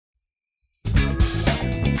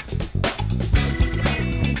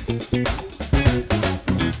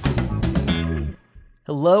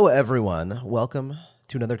Hello, everyone. Welcome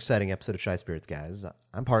to another exciting episode of Shy Spirits, guys.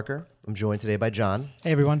 I'm Parker. I'm joined today by John.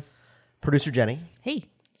 Hey, everyone. Producer Jenny. Hey.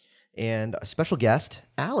 And a special guest,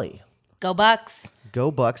 Allie. Go Bucks.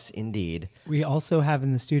 Go Bucks, indeed. We also have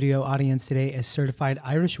in the studio audience today a certified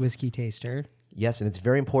Irish whiskey taster. Yes, and it's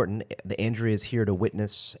very important that Andrea is here to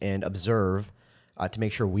witness and observe to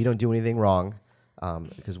make sure we don't do anything wrong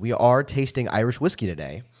because we are tasting Irish whiskey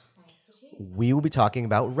today. We will be talking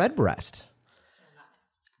about Redbreast.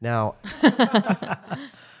 Now,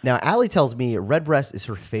 Allie tells me Redbreast is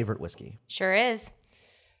her favorite whiskey. Sure is.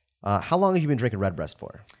 How long have you been drinking Redbreast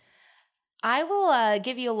for? I will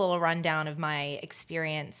give you a little rundown of my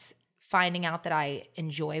experience finding out that I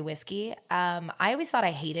enjoy whiskey. I always thought I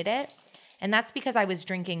hated it, and that's because I was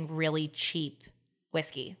drinking really cheap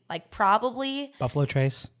whiskey. Like probably Buffalo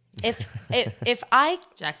Trace. If I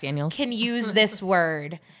Jack Daniels can use this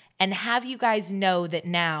word and have you guys know that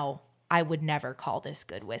now I would never call this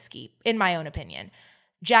good whiskey, in my own opinion.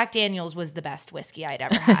 Jack Daniels was the best whiskey I'd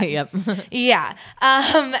ever had. Yep. Yeah.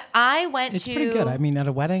 I went It's to... pretty good. I mean, at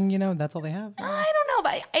a wedding, that's all they have. I don't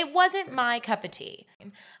know, but it wasn't my cup of tea.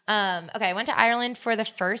 Okay, I went to Ireland for the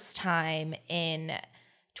first time in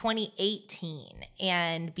 2018.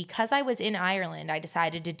 And because I was in Ireland, I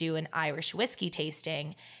decided to do an Irish whiskey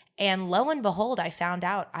tasting. And lo and behold, I found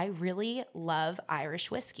out I really love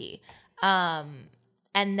Irish whiskey.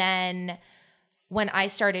 And then when I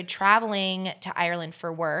started traveling to Ireland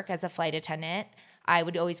for work as a flight attendant, I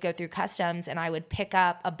would always go through customs and I would pick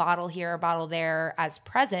up a bottle here, a bottle there as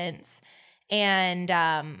presents. And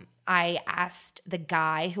I asked the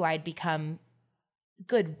guy who I'd become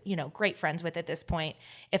great friends with at this point,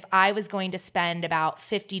 if I was going to spend about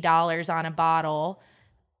 $50 on a bottle,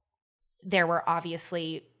 there were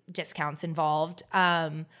obviously discounts involved.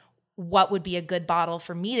 What would be a good bottle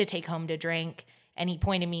for me to take home to drink? And he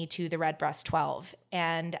pointed me to the Redbreast 12.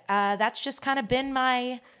 And that's just kind of been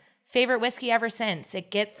my favorite whiskey ever since.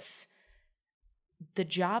 It gets the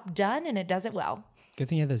job done and it does it well. Good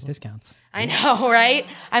thing you have those discounts. I know, right?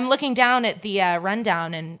 I'm looking down at the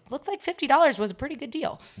rundown and looks like $50 was a pretty good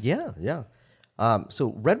deal. Yeah.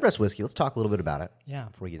 So Redbreast whiskey, let's talk a little bit about it. Yeah.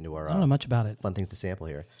 Before we get into our I don't know much about it. fun things to sample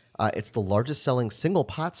here. It's the largest selling single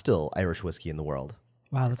pot still Irish whiskey in the world.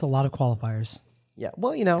 Wow, that's a lot of qualifiers. Yeah,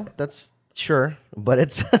 well, that's sure, but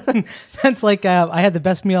it's... That's like I had the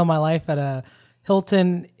best meal of my life at a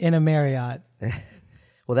Hilton in a Marriott.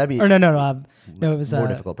 Well, that'd be... Or no, it was... more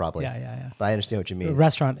difficult, probably. Yeah. But I understand what you A mean.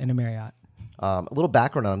 restaurant in a Marriott. A little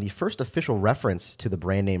background on the first official reference to the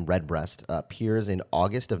brand name Redbreast appears in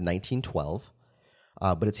August of 1912,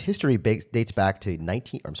 but its history dates back to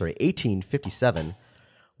 1857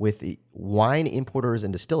 with the wine importers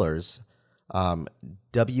and distillers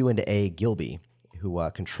W&A Gilby,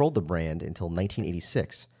 who controlled the brand until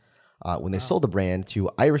 1986 when they sold the brand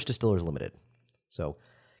to Irish Distillers Limited. So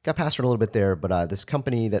got passed around a little bit there, but this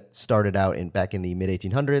company that started out back in the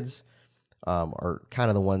mid-1800s are kind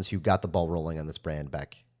of the ones who got the ball rolling on this brand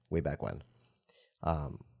way back when.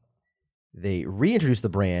 They reintroduced the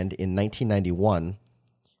brand in 1991.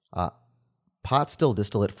 Pot still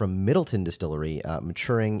distillate from Middleton Distillery,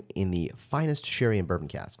 maturing in the finest sherry and bourbon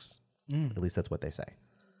casks. At least that's what they say.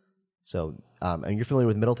 So, and you're familiar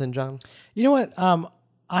with Middleton, John? You know what?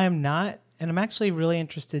 I am not, and I'm actually really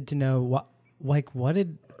interested to know what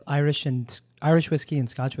did Irish whiskey and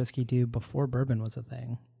Scotch whiskey do before bourbon was a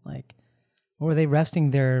thing? Like, what were they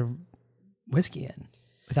resting their whiskey in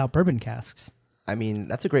without bourbon casks? I mean,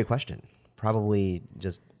 that's a great question. Probably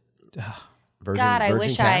just virgin I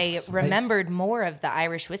wish casks. I remembered more of the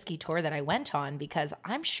Irish whiskey tour that I went on because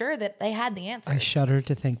I'm sure that they had the answers. I shudder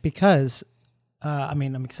to think because,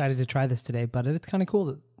 I'm excited to try this today, but it's kind of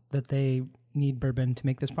cool that they need bourbon to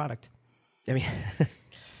make this product. I mean,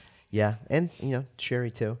 yeah, and sherry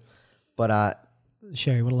too. But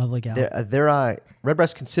Sherry, what a lovely gal. they're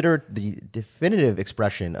Redbreast considered the definitive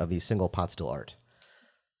expression of the single pot still art.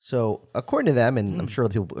 So according to them, and I'm sure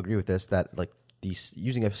other people agree with this, that like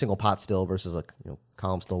using a single pot still versus like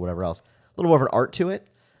column still, whatever else, a little more of an art to it.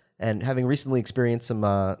 And having recently experienced some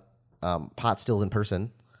pot stills in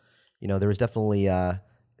person, there is definitely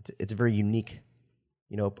it's a very unique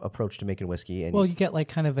approach to making whiskey. And well, you get like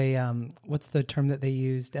kind of a what's the term that they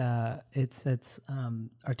used? It's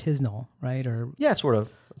artisanal, right? Or yeah, sort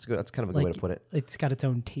of. That's good. That's kind of a good way to put it. It's got its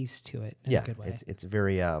own taste to it in a good way. It's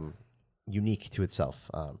very unique to itself,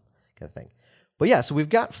 kind of thing. But yeah, so we've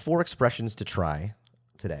got 4 expressions to try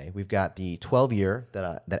today. We've got the 12-year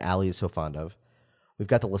that Allie is so fond of. We've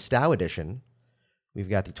got the Listowel edition. We've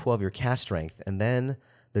got the 12-year cast strength, and then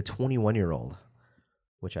the 21-year-old,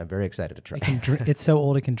 which I'm very excited to try. It's so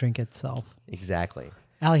old it can drink itself. Exactly.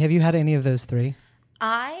 Allie, have you had any of those 3?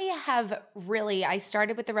 I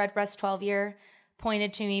started with the Redbreast 12-year,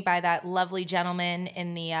 pointed to me by that lovely gentleman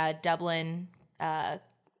in the Dublin, what's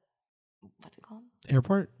it called?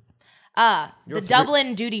 Airport? The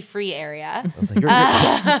Dublin duty-free area. I was like,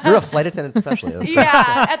 you're a flight attendant professionally. That's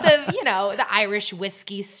Yeah, at the Irish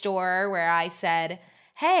whiskey store where I said,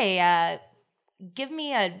 hey, give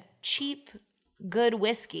me a cheap, good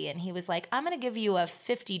whiskey. And he was like, I'm going to give you a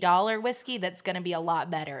 $50 whiskey that's going to be a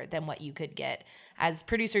lot better than what you could get. As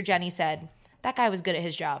producer Jenny said, that guy was good at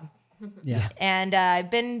his job. Yeah. And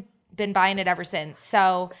I've been buying it ever since.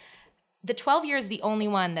 So the 12 year is the only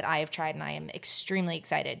one that I have tried, and I am extremely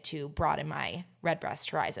excited to broaden my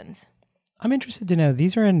Redbreast horizons. I'm interested to know,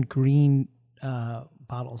 these are in green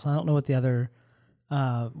bottles. I don't know what the other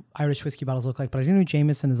Irish whiskey bottles look like, but I do know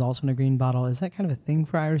Jameson is also in a green bottle. Is that kind of a thing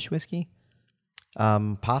for Irish whiskey?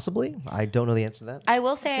 Possibly. I don't know the answer to that. I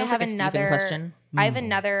will say I have like a Stephen question. I have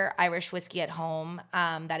another Irish whiskey at home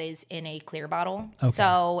that is in a clear bottle. Okay.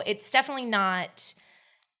 So it's definitely not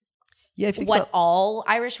what all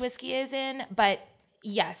Irish whiskey is in, but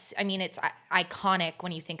yes, I mean, it's iconic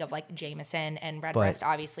when you think of like Jameson, and Redbreast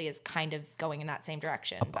obviously is kind of going in that same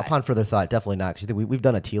direction. Upon further thought, definitely not. Because we've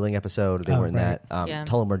done a Teeling episode. They were in that.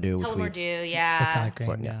 Tullamore Dew, yeah. That's not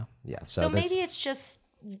green, yeah. Yeah. So maybe it's just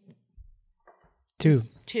two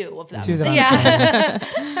of them. Two that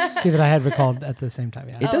I had recalled at the same time.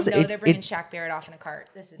 Yeah. They're bringing Shaq Barrett off in a cart.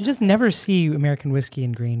 You just never see American whiskey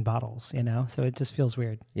in green bottles, so it just feels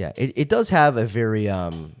weird. Yeah, it does have a very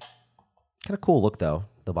kind of cool look, though,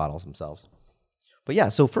 the bottles themselves. But yeah,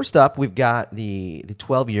 so first up, we've got the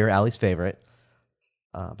 12-year, Allie's favorite.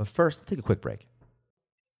 But first, let's take a quick break.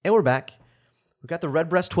 And we're back. We've got the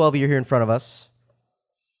Redbreast 12-year here in front of us.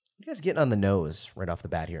 You guys getting on the nose right off the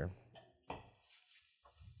bat here.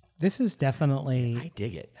 This is definitely... I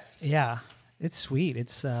dig it. Yeah, it's sweet.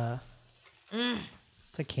 It's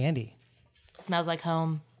it's a candy. Smells like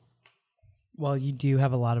home. Well, you do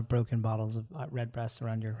have a lot of broken bottles of Redbreast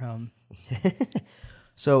around your home.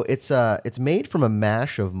 So it's made from a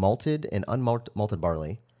mash of malted and unmalted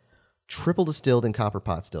barley, triple distilled in copper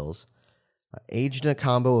pot stills, aged in a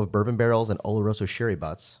combo of bourbon barrels and Oloroso sherry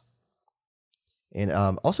butts. And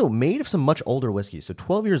also made of some much older whiskey. So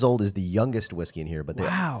 12 years old is the youngest whiskey in here, but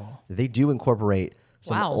they do incorporate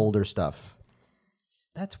some older stuff.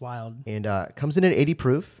 That's wild. And comes in at 80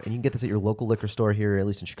 proof, and you can get this at your local liquor store here, at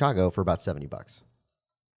least in Chicago, for about $70.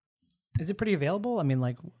 Is it pretty available? I mean,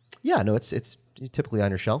 like... Yeah, no, it's typically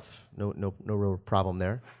on your shelf. No real problem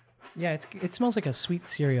there. Yeah, it smells like a sweet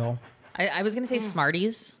cereal. I was going to say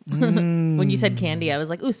Smarties. When you said candy, I was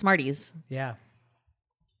like, ooh, Smarties. Yeah.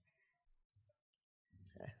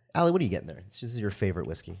 Allie, what are you getting there? This is your favorite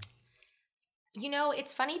whiskey.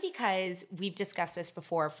 It's funny because we've discussed this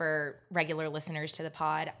before for regular listeners to the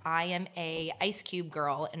pod. I am a ice cube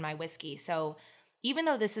girl in my whiskey. So even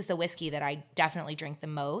though this is the whiskey that I definitely drink the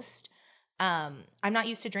most, I'm not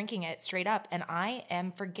used to drinking it straight up. And I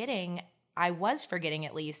was forgetting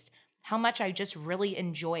at least, how much I just really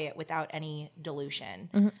enjoy it without any dilution.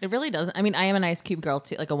 Mm-hmm. It really doesn't. I mean, I am an ice cube girl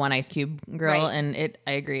too, like a one ice cube girl. Right. And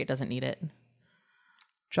I agree, it doesn't need it.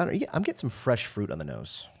 John, I'm getting some fresh fruit on the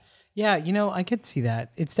nose. Yeah, I could see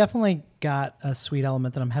that. It's definitely got a sweet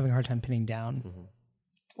element that I'm having a hard time pinning down. Mm-hmm.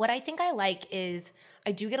 What I think I like is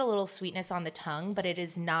I do get a little sweetness on the tongue, but it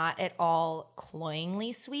is not at all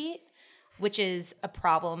cloyingly sweet, which is a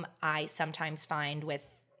problem I sometimes find with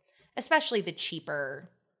especially the cheaper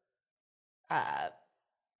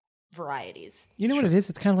varieties. You know what it is?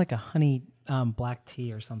 It's kind of like a honey black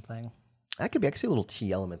tea or something. That could be actually a little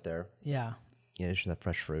tea element there. Yeah. In addition to that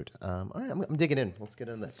fresh fruit. All right, I'm digging in. Let's get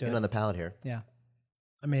on the palate here. Yeah.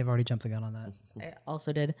 I may have already jumped the gun on that. I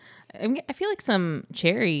also did. I feel like some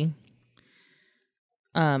cherry,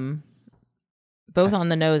 both on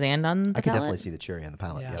the nose and on the palate. I could definitely see the cherry on the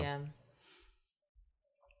palate. Yeah.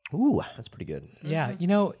 Ooh, that's pretty good. Yeah,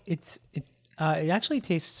 it actually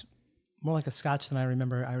tastes more like a Scotch than I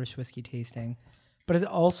remember Irish whiskey tasting, but it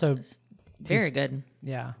also very good.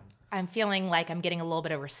 Yeah. I'm feeling like I'm getting a little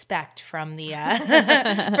bit of respect from the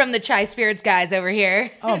from the Chai Spirits guys over here.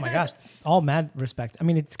 Oh my gosh, all mad respect. I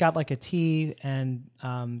mean, it's got like a tea and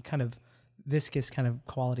kind of viscous kind of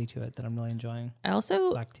quality to it that I'm really enjoying. I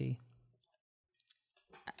also black tea.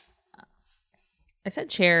 I said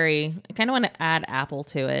cherry. I kind of want to add apple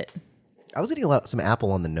to it. I was getting some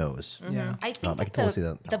apple on the nose. Mm-hmm. Yeah, I think I can totally see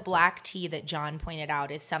that. The black tea that John pointed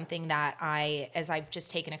out is something that as I've just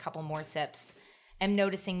taken a couple more sips, am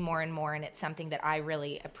noticing more and more, and it's something that I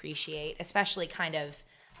really appreciate, especially kind of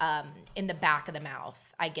in the back of the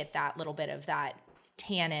mouth. I get that little bit of that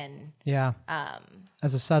tannin. Yeah.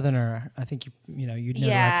 As a Southerner, I think you'd never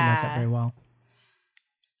recognize that very well.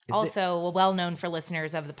 also well known for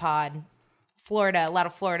listeners of the pod. Florida, a lot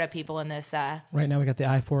of Florida people in this. Right now we got the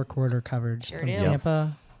I-4 corridor covered Sure from do.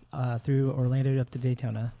 Tampa through Orlando up to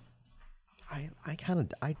Daytona. I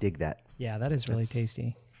dig that. Yeah, that is really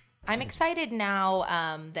tasty. I'm excited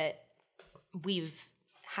now that we've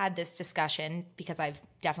had this discussion, because I've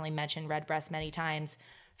definitely mentioned Redbreast many times,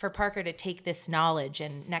 for Parker to take this knowledge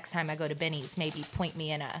and next time I go to Benny's, maybe point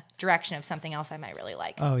me in a direction of something else I might really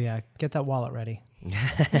like. Oh yeah, get that wallet ready.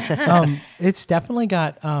 It's definitely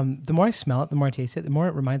got. The more I smell it, the more I taste it, the more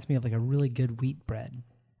it reminds me of like a really good wheat bread.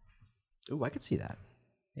 Ooh, I could see that.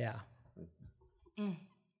 Yeah. So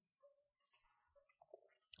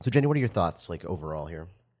Jenny, what are your thoughts like overall here?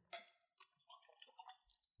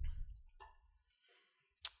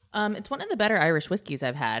 It's one of the better Irish whiskeys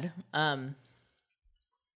I've had.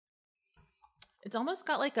 It's almost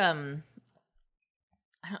got like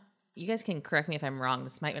you guys can correct me if I'm wrong.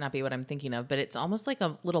 This might not be what I'm thinking of, but it's almost like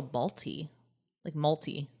a little malty, like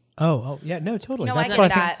malty. Oh yeah, no, totally. No, That's I what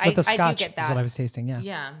get that. Think, but the I do Scotch get is that. what I was tasting. Yeah.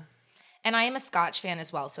 Yeah. And I am a Scotch fan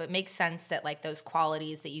as well, so it makes sense that like those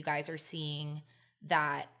qualities that you guys are seeing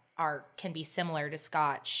that can be similar to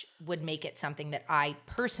Scotch would make it something that I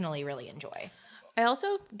personally really enjoy. I also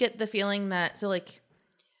get the feeling that, so like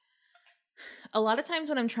a lot of times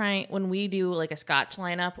when we do like a Scotch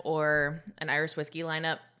lineup or an Irish whiskey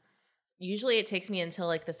lineup, usually it takes me until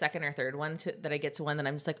like the second or third one that I get to one that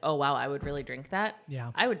I'm just like, oh wow, I would really drink that.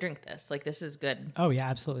 Yeah. I would drink this. Like this is good. Oh yeah,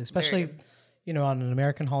 absolutely. Especially, on an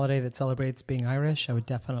American holiday that celebrates being Irish, I would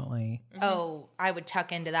definitely Oh, I would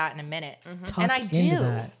tuck into that in a minute. tuck And I into do.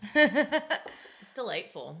 that. It's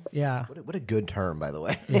delightful. Yeah. What a good term, by the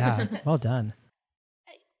way. Yeah. Well done.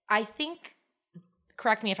 I think,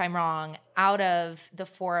 correct me if I'm wrong, out of the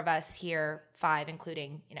four of us here, 5,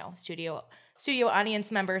 including, studio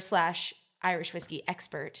audience member / Irish whiskey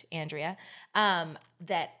expert, Andrea,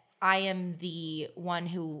 that I am the one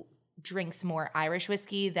who drinks more Irish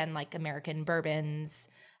whiskey than like American bourbons.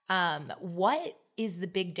 What is the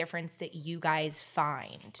big difference that you guys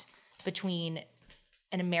find between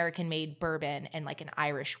an American-made bourbon and like an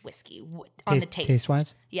Irish whiskey on the taste?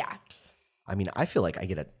 Taste-wise? Yeah. I mean, I feel like I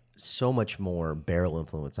get so much more barrel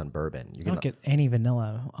influence on bourbon. You don't get any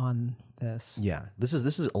vanilla on this. Yeah, this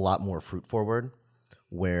is a lot more fruit forward,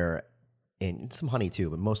 and some honey too,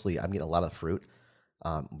 but mostly I'm getting a lot of fruit.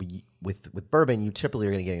 With bourbon, you typically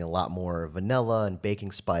are going to getting a lot more vanilla and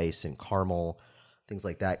baking spice and caramel, things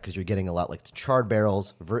like that, because you're getting a lot like charred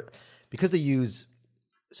barrels. Because these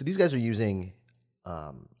guys are using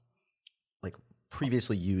like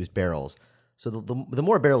previously used barrels. So the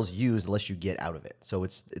more barrels used, the less you get out of it. So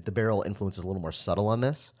the barrel influence is a little more subtle on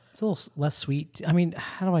this. It's a little less sweet. I mean,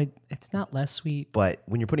 it's not less sweet. But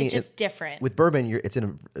when you're putting It's just different. with bourbon, it's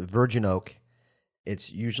in a virgin oak.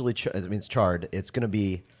 It's usually it's charred.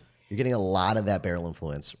 You're getting a lot of that barrel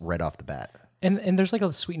influence right off the bat. And there's like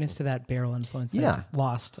a sweetness to that barrel influence that's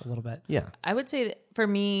lost a little bit. Yeah. I would say that for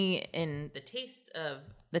me, in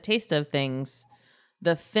the taste of things,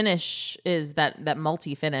 the finish is that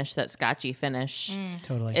malty finish, that Scotchy finish.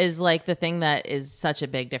 Totally. Is like the thing that is such a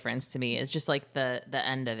big difference to me. It's just like the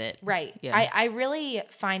end of it. Right. Yeah. I really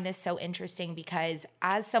find this so interesting because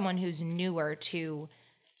as someone who's newer to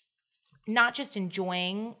not just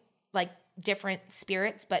enjoying like different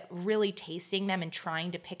spirits, but really tasting them and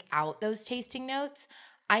trying to pick out those tasting notes,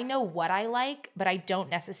 I know what I like, but I don't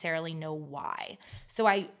necessarily know why.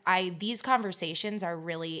 So these conversations are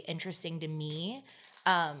really interesting to me.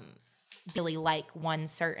 Really like one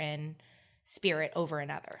certain spirit over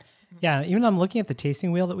another. Yeah, even though I'm looking at the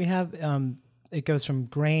tasting wheel that we have, it goes from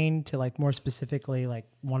grain to like more specifically, like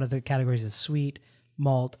one of the categories is sweet,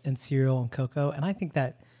 malt, and cereal and cocoa. And I think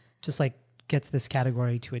that just like gets this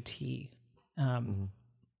category to a T.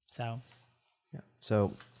 So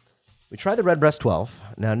we tried the Redbreast 12.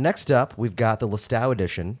 Now next up, we've got the Listau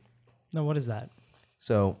edition. No, what is that?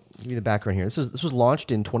 So give you the background here. This was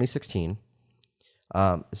launched in 2016.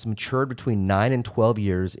 It's matured between 9 and 12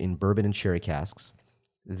 years in bourbon and sherry casks,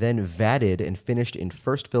 then vatted and finished in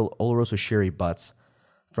first fill Oloroso sherry butts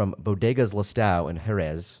from Bodegas Listau in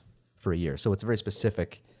Jerez for a year. So it's a very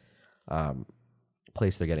specific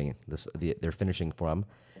place they're getting they're finishing from,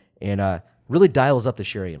 and really dials up the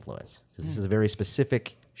sherry influence because this is a very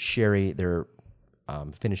specific sherry they're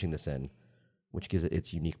finishing this in, which gives it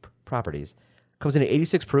its unique properties. Comes in at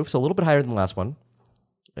 86 proof, so a little bit higher than the last one.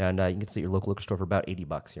 And you can see your local liquor store for about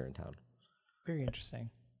 $80 here in town. Very interesting.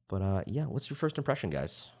 But yeah, what's your first impression,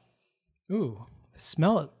 guys? Ooh,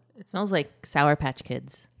 smell it. It smells like Sour Patch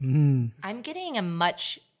Kids. I'm getting a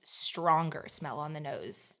much stronger smell on the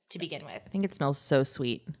nose to begin with. I think it smells so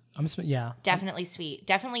sweet. Yeah. Definitely sweet.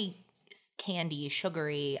 Definitely candy,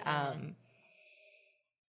 sugary. I'm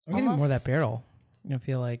getting more of that barrel. I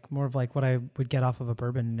feel like more of like what I would get off of a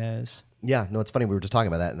bourbon nose. Yeah, no, it's funny. We were just talking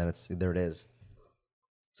about that, and then there it is.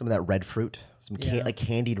 Some of that red fruit, like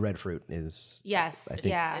candied red fruit is. Yes, I think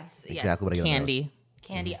yeah. It's exactly what I get on the nose. candy.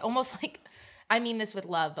 Candy, almost like, I mean this with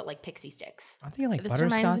love, but like pixie sticks. I think like This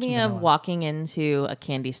butterscotch. reminds me and of vanilla. walking into a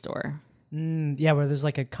candy store. Yeah, where there's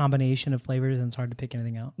like a combination of flavors and it's hard to pick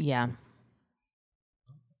anything out. Yeah.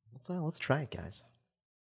 Let's try it, guys.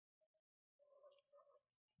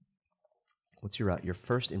 What's your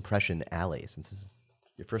first impression, Allie? Since this is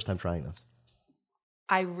your first time trying this.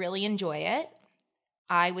 I really enjoy it.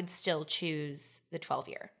 I would still choose the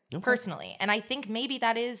 12-year personally. And I think maybe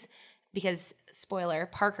that is because, spoiler,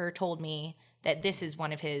 Parker told me that this is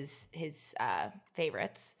one of his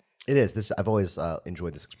favorites. It is. This I've always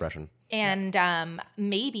enjoyed this expression. And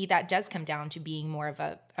maybe that does come down to being more of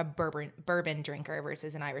a bourbon drinker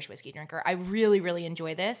versus an Irish whiskey drinker. I really, really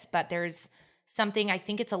enjoy this, but there's something, I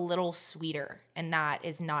think it's a little sweeter, and that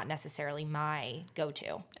is not necessarily my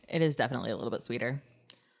go-to. It is definitely a little bit sweeter.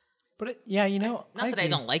 But yeah, Not that I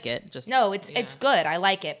don't like it. Just No, it's good. I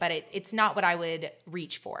like it, but it's not what I would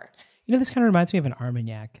reach for. This kind of reminds me of an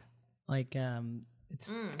Armagnac. Like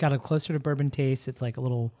it's got a closer to bourbon taste. It's like a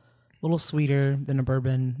little sweeter than a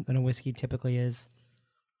bourbon than a whiskey typically is.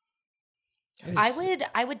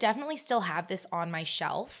 I would definitely still have this on my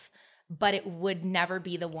shelf, but it would never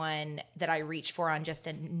be the one that I reach for on just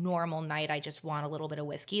a normal night. I just want a little bit of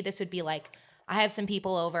whiskey. This would be like, I have some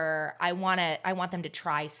people over. I want them to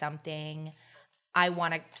try something. I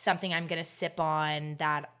want something I'm going to sip on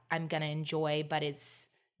that I'm going to enjoy, but it's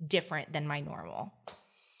different than my normal.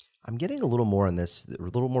 I'm getting a little more on this, a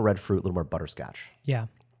little more red fruit, a little more butterscotch. Yeah,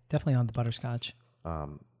 definitely on the butterscotch.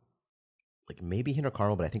 Like maybe hint of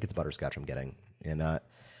caramel, but I think it's butterscotch I'm getting. And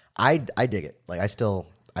I dig it. Like I still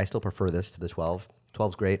prefer this to the 12.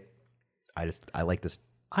 12's great. I like this.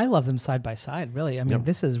 I love them side by side, really. I mean,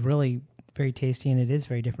 this is really very tasty, and it is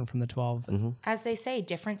very different from the 12. As they say,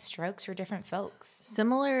 different strokes for different folks.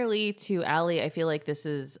 Similarly to Allie, I feel like this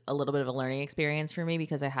is a little bit of a learning experience for me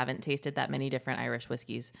because I haven't tasted that many different Irish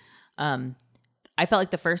whiskeys. I felt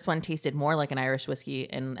like the first one tasted more like an Irish whiskey,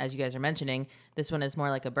 and as you guys are mentioning, this one is more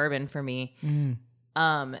like a bourbon for me.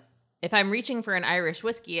 If I'm reaching for an Irish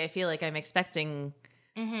whiskey, I feel like I'm expecting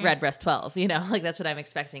Redbreast 12, like that's what I'm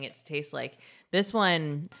expecting it to taste like. This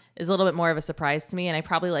one is a little bit more of a surprise to me, and I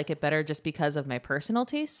probably like it better just because of my personal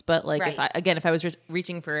tastes. But like, Right. if I was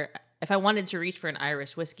if I wanted to reach for an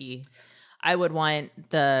Irish whiskey, I would want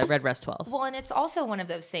the Redbreast 12. Well, and it's also one of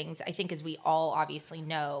those things, I think, as we all obviously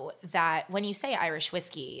know, that when you say Irish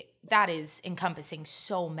whiskey, that is encompassing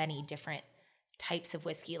so many different types of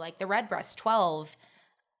whiskey. Like the Redbreast 12,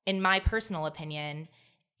 in my personal opinion,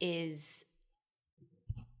 is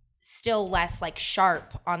still less like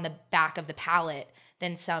sharp on the back of the palate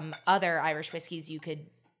than some other Irish whiskeys you could,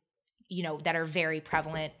 that are very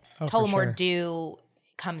prevalent. Oh, for Tullamore sure. Dew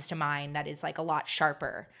comes to mind, that is like a lot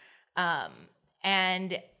sharper.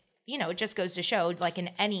 And it just goes to show, like in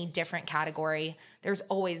any different category, there's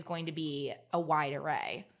always going to be a wide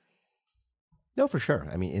array. No, for sure.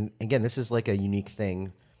 I mean, and again, this is like a unique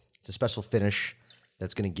thing. It's a special finish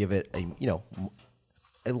that's going to give it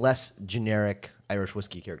a less generic Irish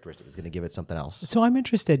whiskey characteristic. It's going to give it something else. So I'm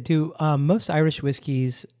interested. Do most Irish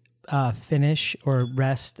whiskeys finish or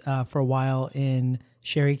rest for a while in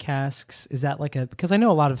sherry casks? Is that because I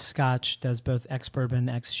know a lot of Scotch does both ex-bourbon,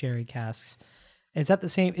 ex-sherry casks. Is that the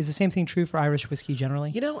same? Is the same thing true for Irish whiskey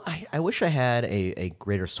generally? I wish I had a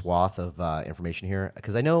greater swath of information here,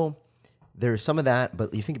 because I know there's some of that,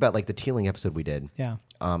 but you think about like the Teeling episode we did. Yeah.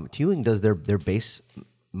 Teeling does their base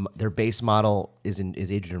model is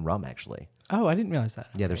aged in rum, actually. Oh, I didn't realize that.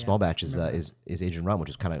 Yeah, their small batch is aged in rum, which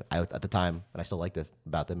is kind of at the time, and I still like this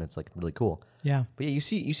about them. It's like really cool. Yeah. But yeah, you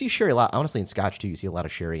see sherry a lot. Honestly, in Scotch too, you see a lot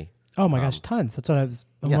of sherry. Oh my gosh, tons. That's what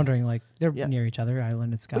I'm wondering. Like they're Yeah. near each other,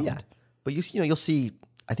 Ireland and But Scotland. but you'll see.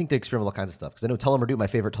 I think they experiment with all kinds of stuff, because I know Tullamore Dew. My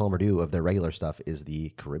favorite Tullamore Dew of their regular stuff is the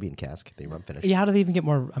Caribbean cask, the rum finish. Yeah. How do they even get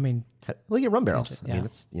more? I mean, Well, you get rum barrels. Yeah. I mean,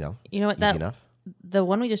 it's You know what? easy enough. The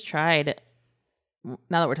one we just tried,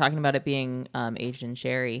 now that we're talking about it being aged in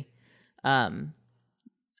sherry, it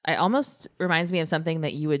almost reminds me of something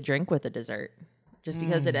that you would drink with a dessert, just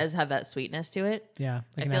because it does have that sweetness to it. yeah.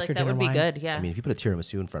 I an feel like that after-dinner would be wine. good. Yeah. I mean, if you put a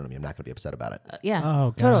tiramisu in front of me, I'm not going to be upset about it. Yeah.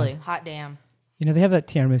 Oh, God. Totally. Hot damn. They have that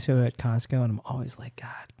tiramisu at Costco, and I'm always like,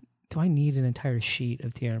 God, do I need an entire sheet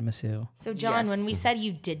of tiramisu? So, John, when we said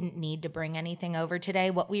you didn't need to bring anything over today,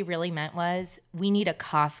 what we really meant was we need a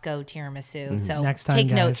Costco tiramisu. So Next time, take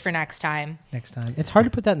guys. notes for next time. Next time. It's hard to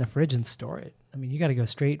put that in the fridge and store it. I mean, you got to go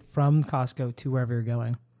straight from Costco to wherever you're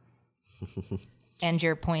going. And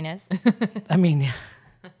your point is? I mean,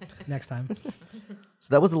 next time.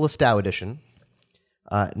 So that was the Listau edition.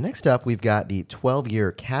 Next up, we've got the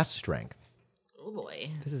 12-year cast strength. Oh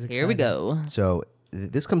boy. This is Here we exciting. go. So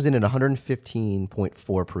this comes in at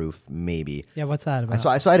 115.4 proof, maybe. Yeah, what's that about? So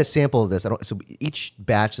I had a sample of this. So each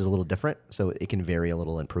batch is a little different, so it can vary a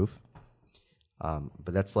little in proof.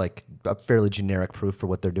 But that's like a fairly generic proof for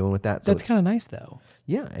what they're doing with that. So That's kind of nice though,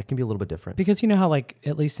 yeah, it can be a little bit different. because you know how like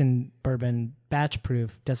at least in bourbon, batch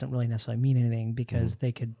proof doesn't really necessarily mean anything because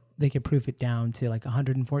they could proof it down to like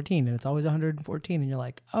 114 and it's always 114 and you're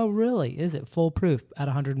like, oh really? Is it full proof at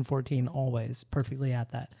 114 always perfectly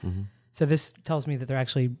at that? So this tells me that they're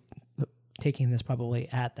actually taking this probably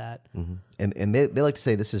at that. And they like to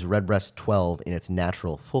say this is Redbreast 12 in its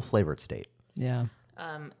natural, full flavored state. Yeah.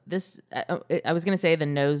 I was going to say the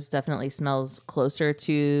nose definitely smells closer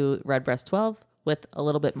to Redbreast 12 with a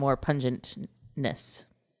little bit more pungentness.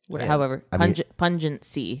 However,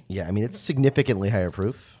 pungency. Yeah, I mean, it's significantly higher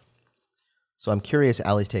proof. So I'm curious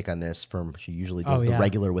Allie's take on this she usually does the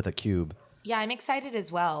regular with a cube. Yeah, I'm excited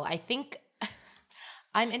as well. I think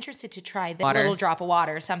I'm interested to try this Water. little drop of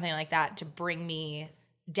water, something like that, to bring me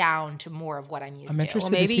down to more of what I'm used I'm to.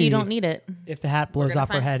 interested Well, to maybe see you don't need it. if the hat blows gonna off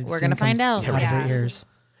her find- head. we're steam gonna find comes out. out of Yeah. her ears.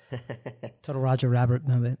 Total Roger Rabbit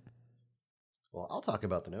moment. Well, I'll talk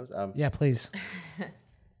about the nose. Yeah, please.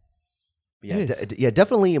 Yeah, It is.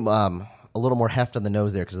 definitely a little more heft on the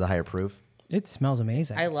nose there because of the higher proof. It smells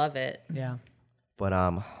amazing. I love it. Yeah. But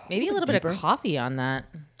Maybe a little bit of coffee on that.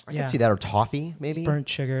 I can see that, or toffee maybe. Burnt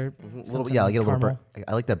sugar. A little, something yeah, I like get a little caramel. burnt.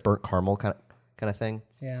 I like that burnt caramel kind of thing.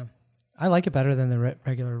 Yeah. I like it better than the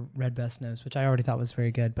regular Redbreast nose, which I already thought was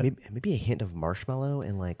very good. But Maybe a hint of marshmallow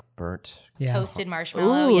and like burnt. yeah. Toasted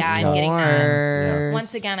marshmallow. Ooh, Yeah, I'm getting that. s'mores.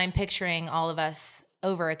 Once again, I'm picturing all of us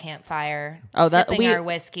over a campfire, Oh, that- sipping we- our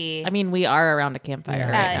whiskey. I mean, we are around a campfire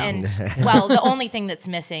Yeah. right now. And well, the only thing that's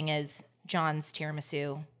missing is John's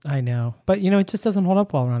tiramisu. I know. But, it just doesn't hold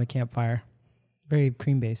up well around a campfire. Very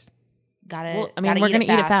cream based. Gotta. Well, I mean, gotta we're eat gonna it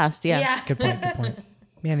eat it fast. Yeah. Good point. Good point.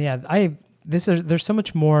 Man, yeah. There's so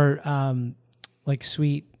much more like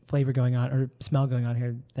sweet flavor going on or smell going on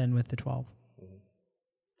here than with the 12.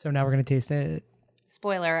 So now we're going to taste it.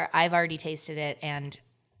 Spoiler: I've already tasted it, and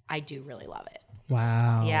I do really love it.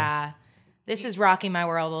 Wow. Yeah, this is rocking my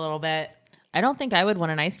world a little bit. I don't think I would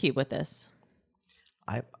want an ice cube with this.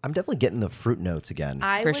 I'm definitely getting the fruit notes again.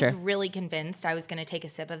 I For was sure. really convinced I was going to take a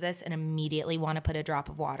sip of this and immediately want to put a drop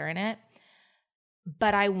of water in it.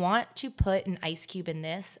 But I want to put an ice cube in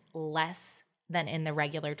this less than in the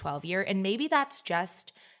regular 12-year. And maybe that's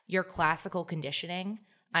just your classical conditioning.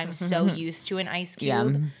 I'm so used to an ice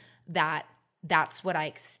cube that that's what I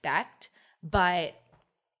expect. But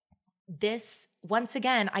this, once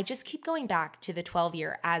again, I just keep going back to the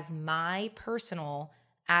 12-year as my personal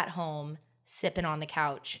at-home sipping on the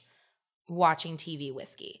couch, watching TV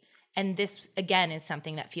whiskey. And this, again, is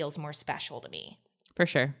something that feels more special to me. For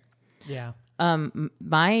sure. Yeah.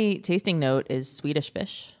 My tasting note is Swedish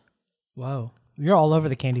fish. Whoa. You're all over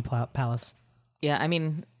the Candy Palace. Yeah, I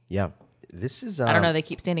mean, Yeah, this is. I don't know. They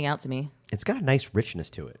keep standing out to me. It's got a nice richness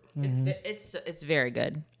to it. It's very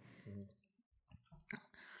good.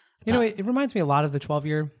 It reminds me a lot of the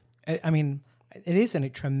 12-year. I mean, it is a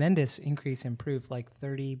tremendous increase in proof, like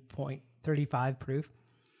 30.35 proof.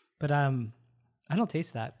 But I don't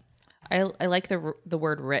taste that. I like the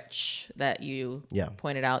word rich that you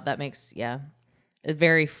pointed out. That makes a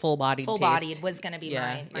very full bodied. Full bodied was going to be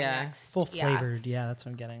my next. Full flavored. Yeah, that's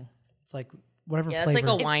what I'm getting. It's like whatever Yeah, flavor. it's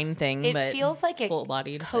like a wine thing. It but feels like it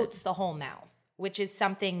full-bodied, coats the whole mouth, which is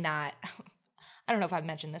something that I don't know if I've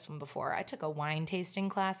mentioned this one before. I took a wine tasting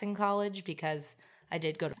class in college because I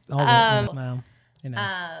did go to. well,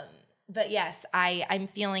 But yes, I'm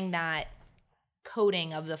feeling that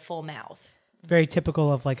coating of the full mouth. very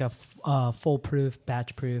typical of like a full proof,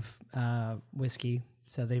 batch proof whiskey.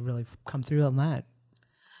 So they really come through on that.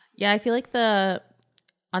 Yeah, I feel like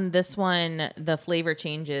on this one the flavor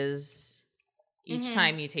changes each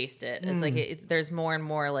time you taste it. It's like there's more and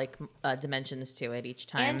more like dimensions to it each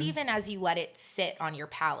time. And even as you let it sit on your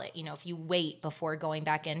palate, if you wait before going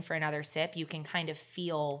back in for another sip, you can kind of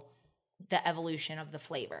feel the evolution of the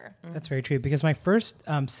flavor. That's very true. Because my first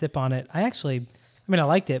sip on it, I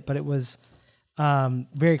liked it, but it was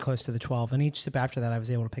very close to the 12. And each sip after that, I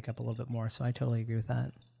was able to pick up a little bit more. So I totally agree with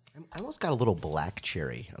that. I almost got a little black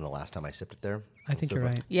cherry on the last time I sipped it there. I think you're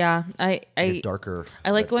right. Yeah, A darker.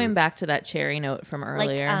 I like red going fruit. back to that cherry note from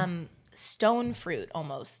earlier. Like stone fruit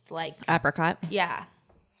almost. Like Apricot. yeah.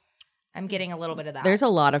 I'm getting a little bit of that. There's a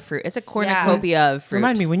lot of fruit. It's a cornucopia of fruit.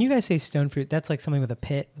 Remind me, when you guys say stone fruit, that's like something with a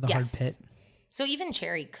pit, with a Yes. hard pit. So even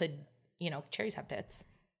cherry could, cherries have pits.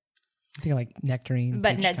 I think like nectarine.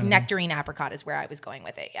 But peach kind of- nectarine apricot is where I was going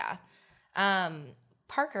with it. Yeah.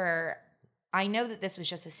 Parker, I know that this was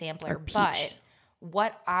just a sampler, but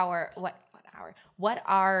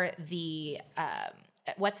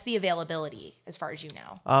what's the availability as far as you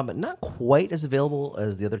know? Not quite as available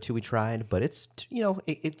as the other two we tried, but it's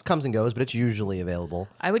it comes and goes, but it's usually available.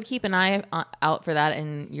 I would keep an eye out for that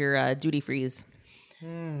in your duty freeze.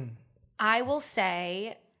 I will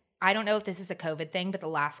say, I don't know if this is a COVID thing, but the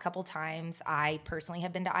last couple times I personally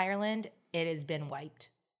have been to Ireland, it has been wiped.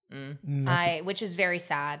 Which is very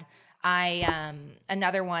sad.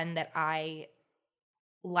 Another one that I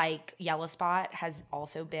like, Yellow Spot, has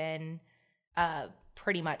also been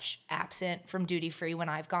pretty much absent from duty free when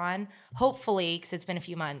I've gone. Hopefully, because it's been a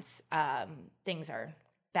few months, things are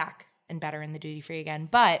back and better in the duty free again.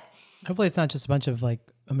 But hopefully it's not just a bunch of like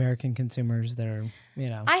American consumers that are,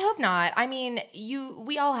 I hope not. I mean,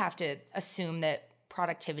 we all have to assume that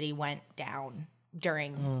productivity went down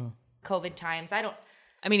during COVID times.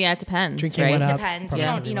 I mean, yeah, it depends. Drinking right? went up, Depends.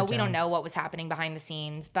 productivity went We don't down. know what was happening behind the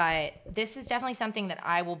scenes, but this is definitely something that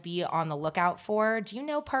I will be on the lookout for. Do you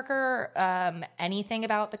know, Parker, anything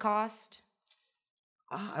about the cost?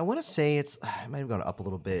 I want to say it might have gone up a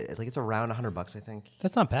little bit. Like it's around $100, I think.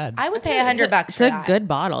 that's not bad. I would pay $100 for It's that. a good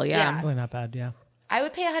bottle, yeah. Really not bad. Yeah. I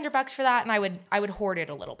would pay $100 for that, and I would hoard it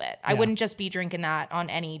a little bit. I wouldn't just be drinking that on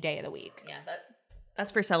any day of the week. Yeah,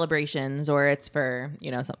 that's for celebrations, or it's for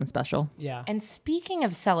something special. Yeah. And speaking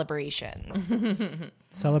of celebrations,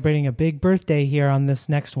 Celebrating a big birthday here on this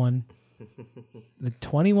next one. The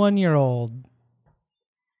 21-year-old.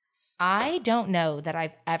 I don't know that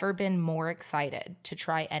I've ever been more excited to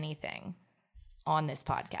try anything on this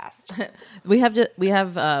podcast. We're at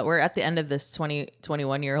the end of this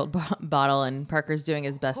 21-year-old bottle, and Parker's doing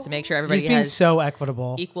his best to make sure everybody He's being has so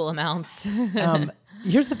equitable. equal amounts.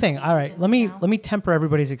 Here's the thing. All right, let me temper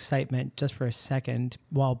everybody's excitement just for a second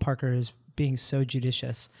while Parker is being so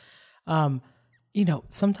judicious.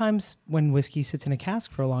 Sometimes when whiskey sits in a cask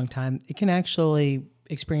for a long time, it can actually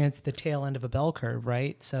experience the tail end of a bell curve,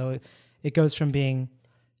 right? So it goes from being,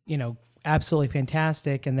 absolutely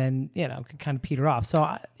fantastic, and then can kind of peter off.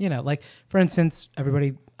 So like for instance,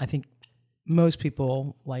 everybody, I think most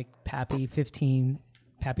people like Pappy 15.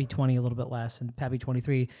 Pappy 20 a little bit less, and Pappy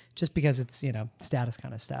 23 just because it's status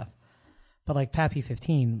kind of stuff. But like Pappy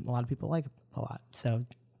 15, a lot of people like a lot. So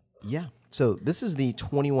Yeah. So this is the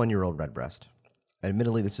 21-year-old Redbreast.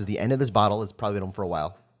 Admittedly, this is the end of this bottle. It's probably been on for a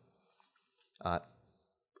while.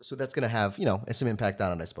 So that's going to have some impact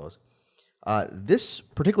on it, I suppose. This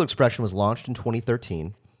particular expression was launched in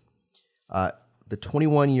 2013. The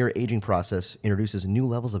 21-year aging process introduces new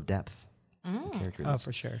levels of depth. oh,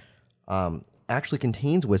 for sure. Actually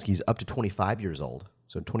contains whiskeys up to 25 years old.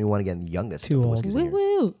 So 21, again, the youngest Too of the old. whiskeys in Woo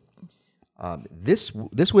here. woo!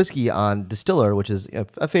 This whiskey on Distiller, which is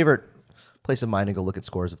a favorite place of mine to go look at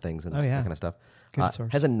scores of things and that kind of stuff, Good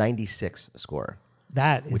source. has a 96 score,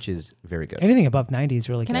 That is, which is very good. anything above 90 is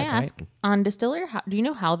really Can good. I ask right? on Distiller? Do you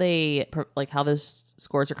know how how those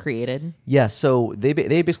scores are created? Yeah, so they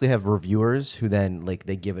basically have reviewers who then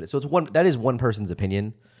they give it. So it's one person's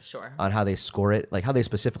opinion. Sure. On how they score it, like how they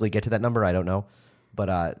specifically get to that number, I don't know. But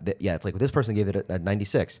it's like this person gave it a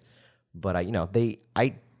 96. But I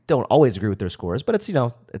don't always agree with their scores, but it's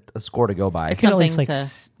a score to go by. You can at least something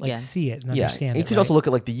to- see it and Yeah, understand you it. could also look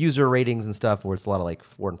at the user ratings and stuff, where it's a lot of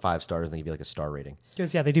 4 and 5 stars, and they give you a star rating.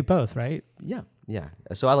 because they do both, right? Yeah.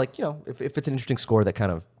 So I if it's an interesting score, that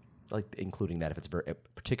kind of including that if it's very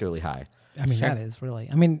particularly high. I mean, that is really.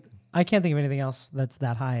 I mean, I can't think of anything else that's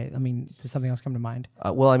that high. I mean, does something else come to mind?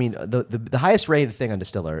 Well, I mean, the highest rated thing on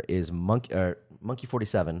Distiller is Monkey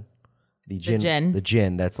 47, the gin. The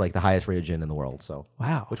gin that's the highest rated gin in the world. So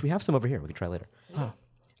Wow. which we have some over here. We can try later.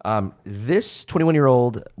 This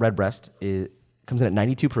 21-year-old Redbreast comes in at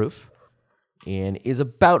 92 proof and is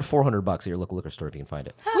about $400 at your local liquor store if you can find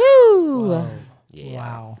it. Woo! Yeah.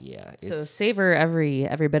 Wow. Yeah. So savor every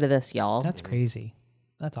bit of this, y'all. That's crazy.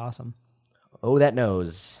 That's awesome. Oh, that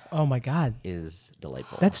nose Oh my God. is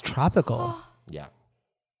delightful. That's tropical. Yeah.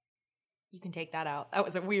 you can take that out. That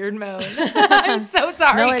was a weird moan. I'm so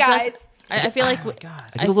sorry, No, it does- guys. I feel like God.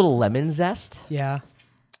 I get a little lemon zest. Yeah.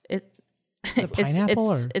 it. Pineapple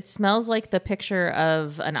or? It smells like the picture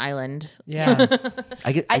of an island. Yeah.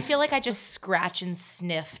 I feel like I just scratch and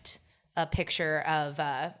sniffed a picture of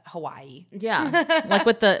Hawaii. Yeah, like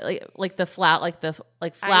with the like the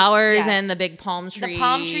flowers yes. and the big palm tree. The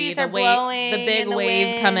palm trees are wave, blowing. The big in the wave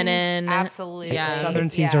wind. coming in. Absolutely. Yeah. Southern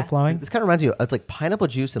seas Yeah. are flowing. This kind of reminds me of it's like pineapple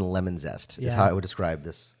juice and lemon zest is Yeah. how I would describe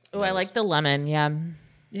this. Oh, I like the lemon. Yeah.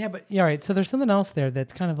 Yeah, but all right. So there's something else there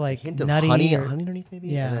that's kind of like Hint of nutty. honey or- underneath maybe.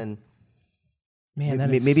 Yeah. And then Man,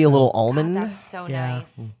 that is maybe a so- little God, almond. that's so Yeah.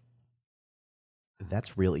 nice.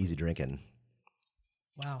 That's real easy drinking.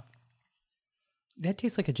 Wow. That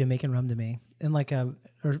tastes like a Jamaican rum to me, and like a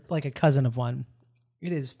cousin of one.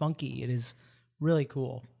 It is funky. It is really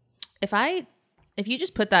cool. If you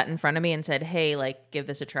just put that in front of me and said, "Hey, like, give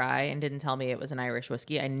this a try," and didn't tell me it was an Irish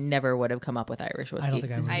whiskey, I never would have come up with Irish whiskey. don't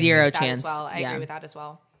think I would. I agree Zero with that chance. as well. I Yeah. agree with that as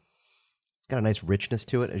well. It's got a nice richness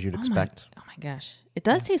to it, as you'd expect. Oh my gosh, it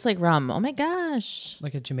does taste like rum. Oh my gosh.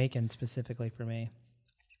 Like a Jamaican specifically for me.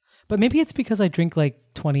 But maybe it's because I drink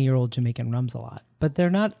like 20-year-old Jamaican rums a lot. But they're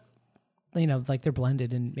not, like they're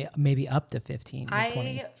blended and maybe up to 15 or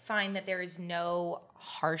 20. I find that there is no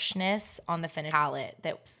harshness on the finished palate.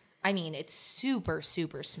 It's super,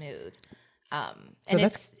 super smooth. And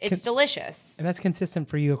it's delicious. And that's consistent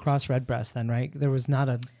for you across Redbreast then, right? There was not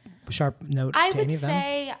a sharp note I to would any of them?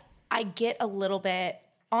 say I get a little bit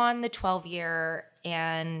on the 12-year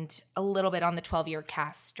and a little bit on the 12-year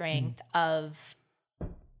cast strength of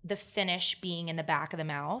the finish being in the back of the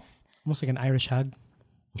mouth Almost like an Irish hug.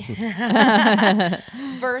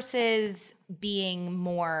 versus being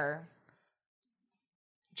more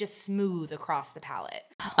just smooth across the palate.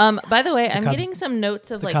 By the way, I'm Cubs- getting some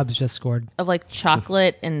notes of The like Cubs just scored.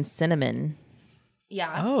 chocolate and cinnamon.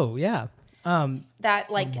 Yeah. Oh, yeah. That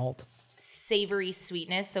like Malt. savory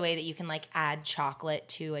sweetness, the way that you can like add chocolate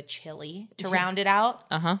to a chili to round it out.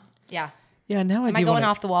 Uh-huh. Yeah. Yeah, now Am I going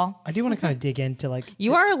off the wall? I do want to kind of dig into like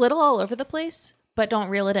You are a little all over the place, but don't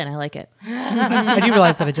reel it in. I like it. I do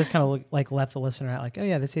realize that I just kind of like left the listener out like, oh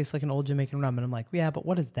yeah, this tastes like an old Jamaican rum, and I'm like, yeah, but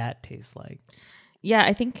what does that taste like?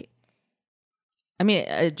 Yeah,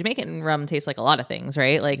 Jamaican rum tastes like a lot of things,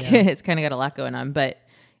 right? Like Yeah. it's kind of got a lot going on, but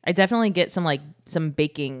I definitely get some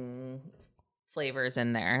baking flavors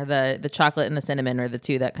in there. The chocolate and the cinnamon are the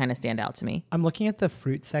two that kind of stand out to me. I'm looking at the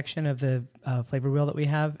fruit section of the flavor wheel that we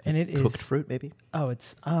have, and it is Cooked fruit, maybe. Oh,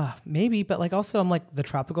 it's maybe, but like also I'm like the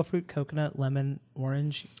tropical fruit, coconut, lemon,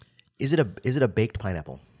 orange. Is it a baked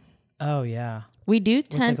pineapple? Oh yeah, We do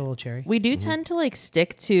with like tend a little cherry. we do tend to like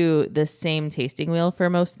stick to the same tasting wheel for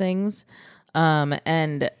most things.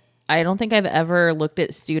 And I don't think I've ever looked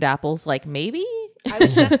at stewed apples like maybe. I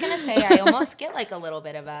was just gonna say I almost get like a little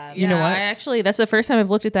bit of a You know what? That's the first time I've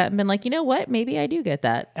looked at that and been like, you know what? Maybe I do get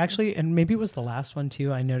that. Actually, and maybe it was the last one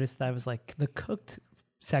too. I noticed that I was like the cooked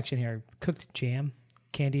section here, cooked jam,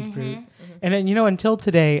 candied fruit, and then until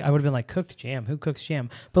today I would have been like cooked jam. Who cooks jam?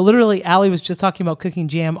 But literally, Allie was just talking about cooking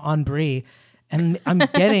jam on brie, and I'm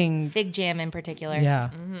getting fig jam in particular.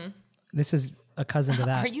 yeah. This is a cousin to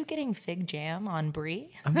that. Are you getting fig jam on brie?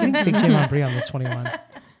 I'm getting fig jam on brie on this 21.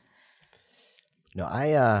 No,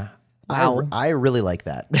 Wow. I really like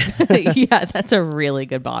that. Yeah, that's a really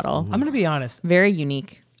good bottle. I'm gonna be honest. Very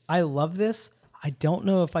unique. I love this. I don't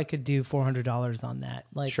know if I could do $400 on that.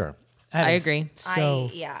 Like, Sure. that I is agree. So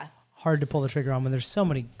Yeah. hard to pull the trigger on when there's so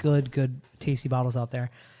many good, tasty bottles out there.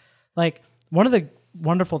 Like one of the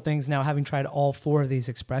wonderful things now, having tried all four of these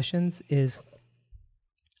expressions, is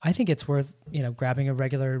I think it's worth grabbing a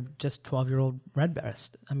regular just 12-year-old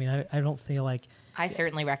Redbreast. I mean, I don't feel like I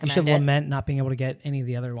certainly you recommend should it. lament not being able to get any of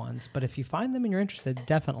the other ones. But if you find them and you're interested,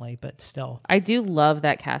 definitely. But still, I do love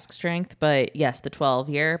that cask strength, but yes, the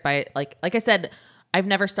 12-year by like I said, I've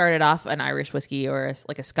never started off an Irish whiskey or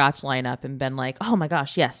a Scotch lineup and been like, oh my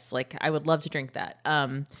gosh, yes, like I would love to drink that.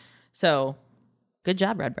 So good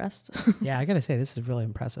job, Redbreast. yeah, I gotta say this is really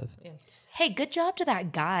impressive. Hey, good job to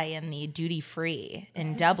that guy in the duty free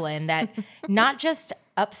in Dublin that not just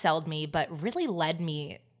upselled me, but really led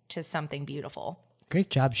me to something beautiful. Great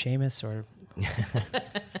job, Seamus. Or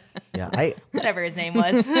Yeah, Whatever his name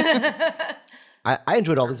was. I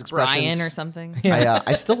enjoyed all these expressions. Brian or something.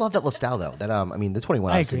 I still love that Lestau though. That the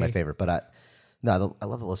 21 I obviously my agree. favorite, but I love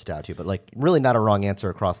the Lestau too. But like really not a wrong answer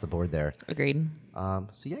across the board there. Agreed. So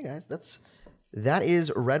yeah, guys, that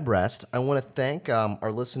is Redbreast. I want to thank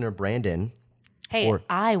our listener Brandon Hey, Or-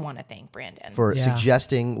 I want to thank Brandon. for Yeah.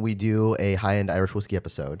 suggesting we do a high-end Irish whiskey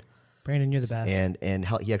episode, Brandon, you're the best. and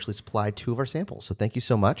he actually supplied 2 of our samples. So thank you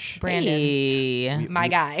so much. Brandon, Hey. my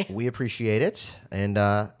guy. We appreciate it, and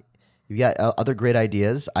you got other great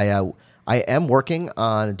ideas. I am working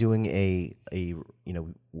on doing a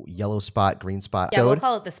yellow spot, green spot Yeah, we'll episode,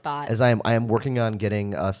 call it the spot. as I am working on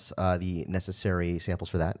getting us the necessary samples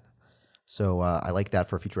for that. So I like that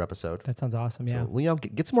for a future episode. That sounds awesome. Yeah. So,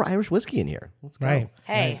 get some more Irish whiskey in here. Let's go. Right.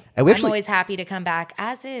 Hey, And we I'm actually- always happy to come back,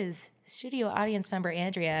 as is studio audience member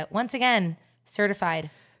Andrea. Once again, certified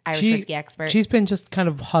Irish whiskey expert. She's been just kind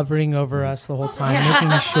of hovering over us the whole time,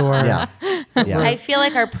 making sure. Yeah. Yeah. I feel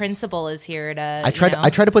like our principal is here to. I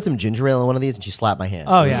tried to put some ginger ale in one of these, and she slapped my hand.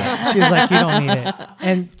 Oh yeah. She was like, "You don't need it,"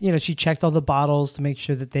 and she checked all the bottles to make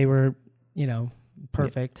sure that they were,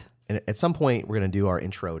 perfect. And at some point, we're going to do our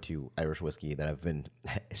intro to Irish whiskey that I've been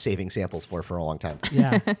saving samples for a long time.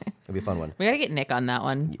 Yeah. It'll be a fun one. We got to get Nick on that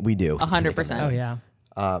one. We do. 100%. Oh yeah.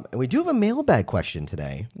 And we do have a mailbag question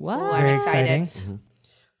today. What? I'm Very excited. exciting.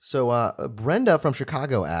 So Brenda from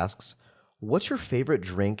Chicago asks, what's your favorite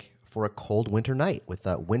drink for a cold winter night? With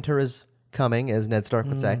winter is coming, as Ned Stark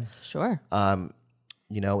would say. Sure.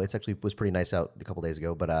 It's actually was pretty nice out a couple days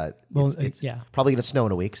ago, but Well, it's yeah. probably going to snow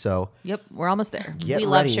in a week. So Yep, we're almost there. get We ready.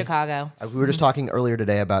 love Chicago. We were just talking earlier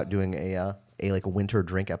today about doing a winter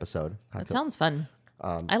drink episode. That sounds fun.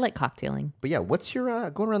 I like cocktailing. But yeah, what's your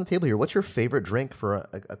going around the table here? What's your favorite drink for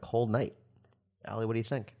a cold night? Allie, what do you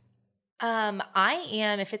think?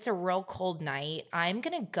 If it's a real cold night, I'm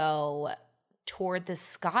going to go toward the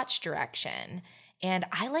Scotch direction. And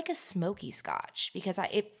I like a smoky Scotch because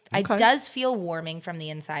it does feel warming from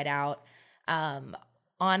the inside out. On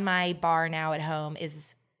my bar now at home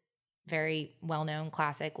is very well-known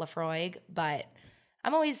classic Lafroig, but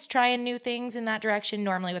I'm always trying new things in that direction,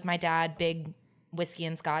 normally with my dad, big whiskey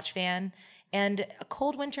and Scotch fan. And a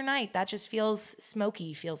cold winter night, that just feels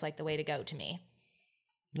smoky, feels like the way to go to me.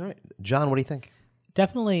 All right, John, what do you think?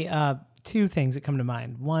 Definitely two things that come to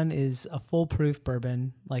mind. One is a full-proof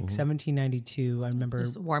bourbon, like 1792. I remember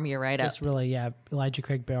Just warm you right up. just really, Elijah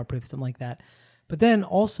Craig barrel proof, something like that. But then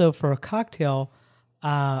also for a cocktail,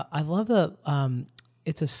 I love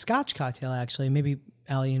it's a Scotch cocktail actually. Maybe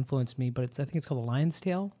Allie influenced me, but I think it's called a Lion's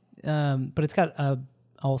Tail. But it's got a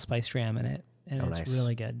allspice dram in it, and it's nice.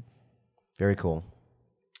 really good. Very cool.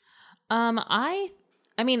 I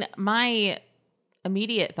mean, my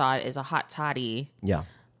immediate thought is a hot toddy. Yeah.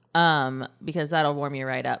 Because that'll warm you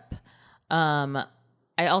right up.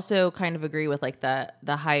 I also kind of agree with like the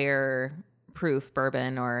higher proof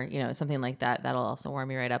bourbon or, something like that. That'll also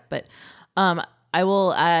warm you right up. But I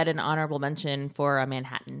will add an honorable mention for a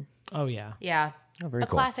Manhattan. Oh yeah. Yeah. Oh, very a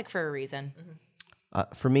cool. classic for a reason.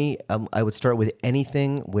 For me, I would start with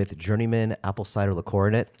anything with Journeyman apple cider liqueur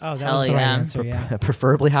in it. Oh, that Hell was the right yeah. answer. Yeah.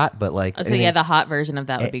 Preferably hot, but like So yeah, the hot version of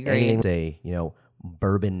that would be great. anything with a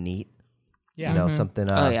bourbon neat. Yeah.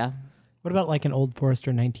 Something. Oh yeah. What about like an Old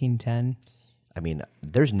Forester 1910? I mean,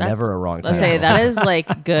 there's never a wrong time. Let's say that is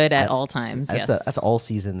like good at all times. That's Yes. that's all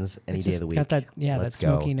seasons, any It's day of just the week. got that, that Let's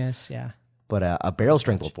go. smokiness. Yeah. But a barrel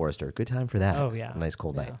strength Old Forester, good time for that. Oh, yeah. A nice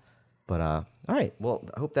cold night. But all right, well,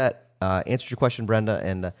 I hope that answered your question, Brenda.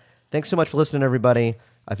 And thanks so much for listening, everybody.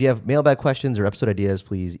 If you have mailbag questions or episode ideas,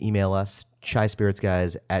 please email us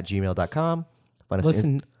chaispiritsguys@gmail.com. Find us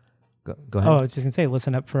Listen. Go ahead. Oh, I was just gonna say,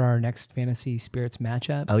 listen up for our next Fantasy Spirits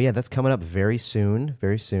matchup. Oh, yeah, that's coming up very soon,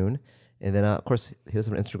 very soon. And then, of course, hit us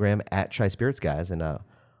on Instagram @ChaiSpiritsGuys, and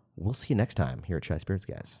we'll see you next time here at Chai Spirits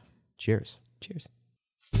Guys. Cheers. Cheers.